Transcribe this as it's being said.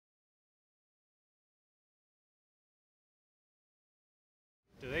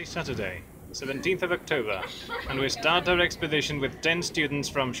Today's Saturday, the 17th of October, and we start our expedition with 10 students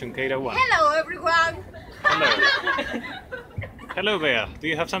from Xunqueira 1. Hello everyone! Hello. Hello there. Do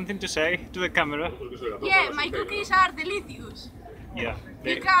you have something to say to the camera? Yeah, my cookies are delicious. Yeah.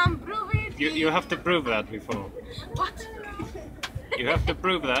 You can prove it. You have to prove that before. What? You have to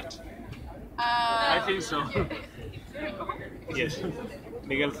prove that. I think so. Yes.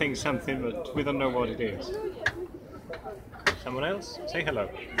 Miguel thinks something, but we don't know what it is. Someone else? Say hello.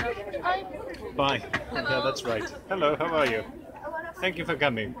 Hi. Bye. Yeah, that's right. Hello, how are you? Thank you for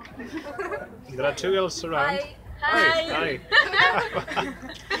coming. There are two girls around. Hi. Hi.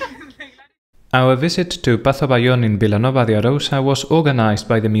 Our visit to Pazo Baión in Vilanova de Arousa was organized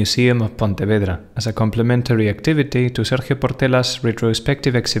by the Museum of Pontevedra as a complementary activity to Sergio Portela's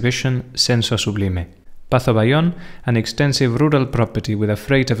retrospective exhibition Senso Sublime. Pazo Baión, an extensive rural property with a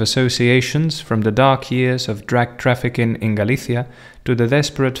freight of associations from the dark years of drug trafficking in Galicia to the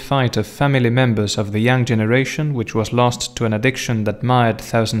desperate fight of family members of the young generation which was lost to an addiction that mired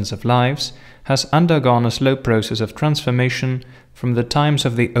thousands of lives, has undergone a slow process of transformation from the times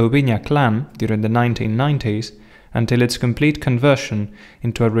of the acclaim during the 1990s until its complete conversion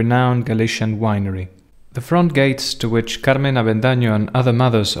into a renowned Galician winery. The front gates to which Carmen Avendaño and other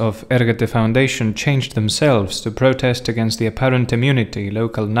mothers of Erguete Foundation changed themselves to protest against the apparent immunity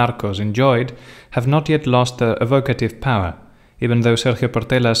local narcos enjoyed have not yet lost their evocative power, even though Sergio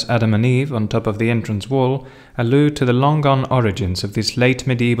Portela's Adam and Eve on top of the entrance wall allude to the long-gone origins of this late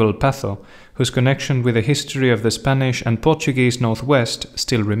medieval Pazo, whose connection with the history of the Spanish and Portuguese Northwest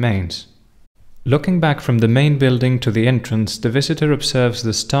still remains. Looking back from the main building to the entrance, the visitor observes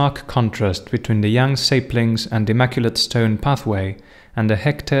the stark contrast between the young saplings and immaculate stone pathway and the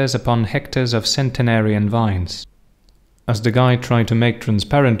hectares upon hectares of centenarian vines. As the guide tried to make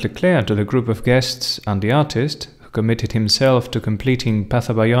transparently clear to the group of guests and the artist, who committed himself to completing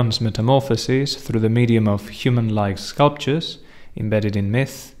Pazo Baion's metamorphoses through the medium of human-like sculptures, embedded in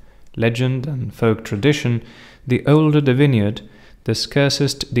myth, legend and folk tradition, the older the vineyard, the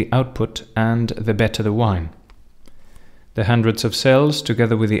scarcest the output and the better the wine. The hundreds of cells,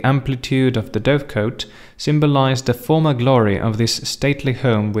 together with the amplitude of the dovecote, symbolize the former glory of this stately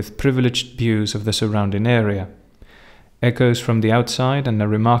home with privileged views of the surrounding area. Echoes from the outside and a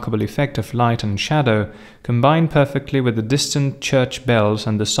remarkable effect of light and shadow combine perfectly with the distant church bells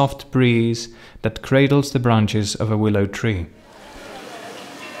and the soft breeze that cradles the branches of a willow tree.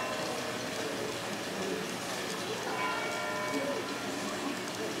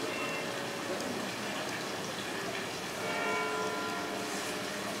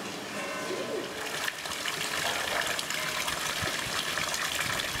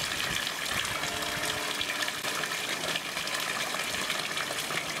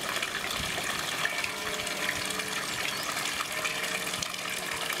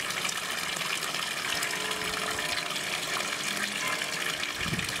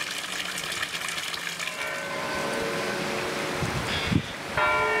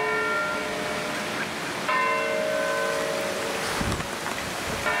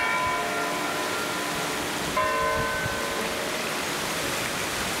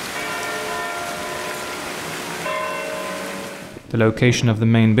 The location of the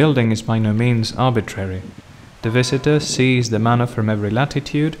main building is by no means arbitrary. The visitor sees the manor from every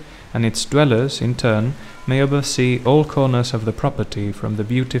latitude, and its dwellers, in turn, may oversee all corners of the property from the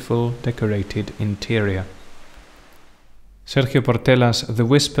beautiful, decorated interior. Sergio Portela's The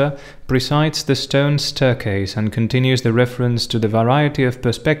Whisper presides the stone staircase and continues the reference to the variety of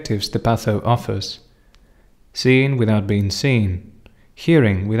perspectives the Pazo offers. Seeing without being seen,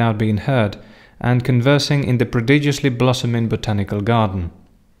 hearing without being heard, and conversing in the prodigiously blossoming botanical garden.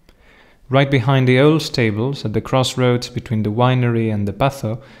 Right behind the old stables, at the crossroads between the winery and the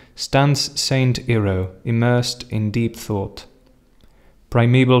Pazo, stands Saint Iro, immersed in deep thought.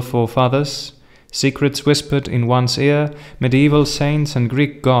 Primeval forefathers, secrets whispered in one's ear, medieval saints and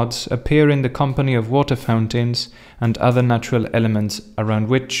Greek gods appear in the company of water fountains and other natural elements around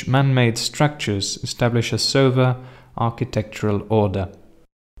which man-made structures establish a sober architectural order.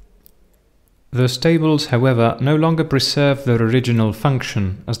 The stables, however, no longer preserve their original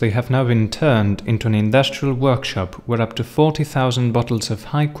function, as they have now been turned into an industrial workshop where up to 40,000 bottles of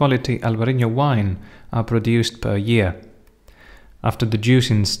high-quality Albarino wine are produced per year. After the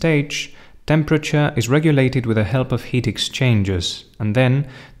juicing stage, temperature is regulated with the help of heat exchangers, and then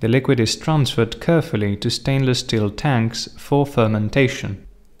the liquid is transferred carefully to stainless steel tanks for fermentation,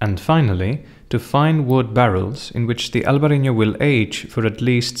 and finally to fine wood barrels in which the Albarino will age for at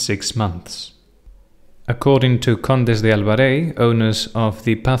least 6 months. According to Condes de Alvarez, owners of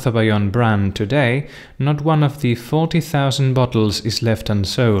the Pazo Baión brand today, not one of the 40,000 bottles is left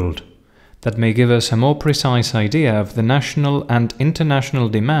unsold. That may give us a more precise idea of the national and international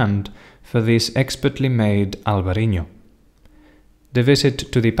demand for this expertly made Alvarinho. The visit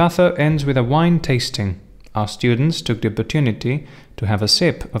to the Pazo ends with a wine tasting. Our students took the opportunity to have a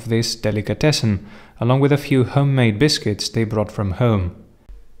sip of this delicatessen, along with a few homemade biscuits they brought from home.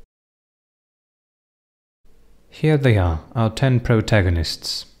 Here they are, our 10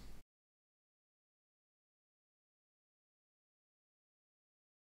 protagonists.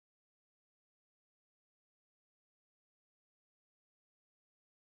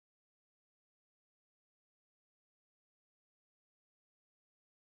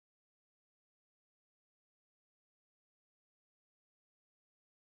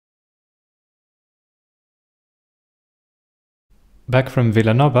 Back from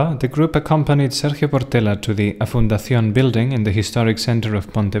Villanova, the group accompanied Sergio Portela to the A Fundación building in the historic centre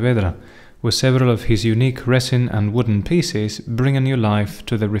of Pontevedra, where several of his unique resin and wooden pieces bring a new life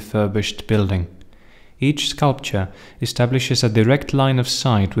to the refurbished building. Each sculpture establishes a direct line of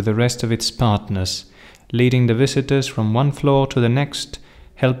sight with the rest of its partners, leading the visitors from one floor to the next,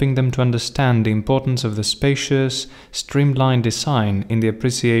 helping them to understand the importance of the spacious, streamlined design in the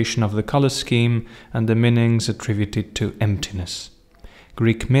appreciation of the color scheme and the meanings attributed to emptiness.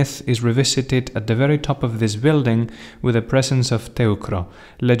 Greek myth is revisited at the very top of this building with the presence of Teucro,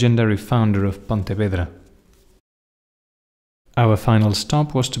 legendary founder of Pontevedra. Our final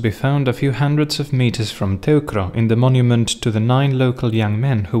stop was to be found a few hundreds of meters from Teucro in the monument to the 9 local young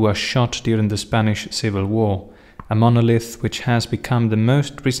men who were shot during the Spanish Civil War, a monolith which has become the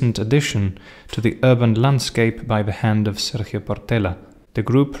most recent addition to the urban landscape by the hand of Sergio Portela. The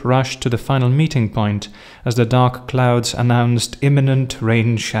group rushed to the final meeting point as the dark clouds announced imminent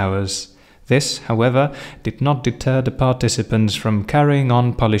rain showers. This, however, did not deter the participants from carrying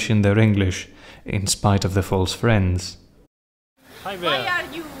on polishing their English, in spite of the false friends. Hi there. Why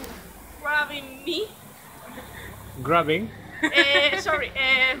are you grabbing me? Grabbing? Sorry.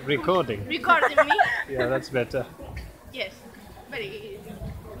 Recording. Recording me? Yeah, that's better. Yes. Very.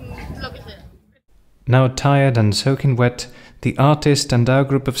 Lo que sea. Now tired and soaking wet, the artist and our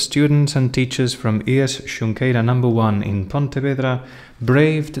group of students and teachers from ES Xunqueira No. 1 in Pontevedra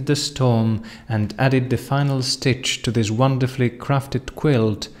braved the storm and added the final stitch to this wonderfully crafted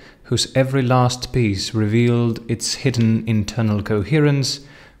quilt, whose every last piece revealed its hidden internal coherence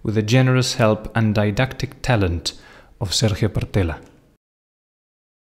with the generous help and didactic talent of Sergio Portela.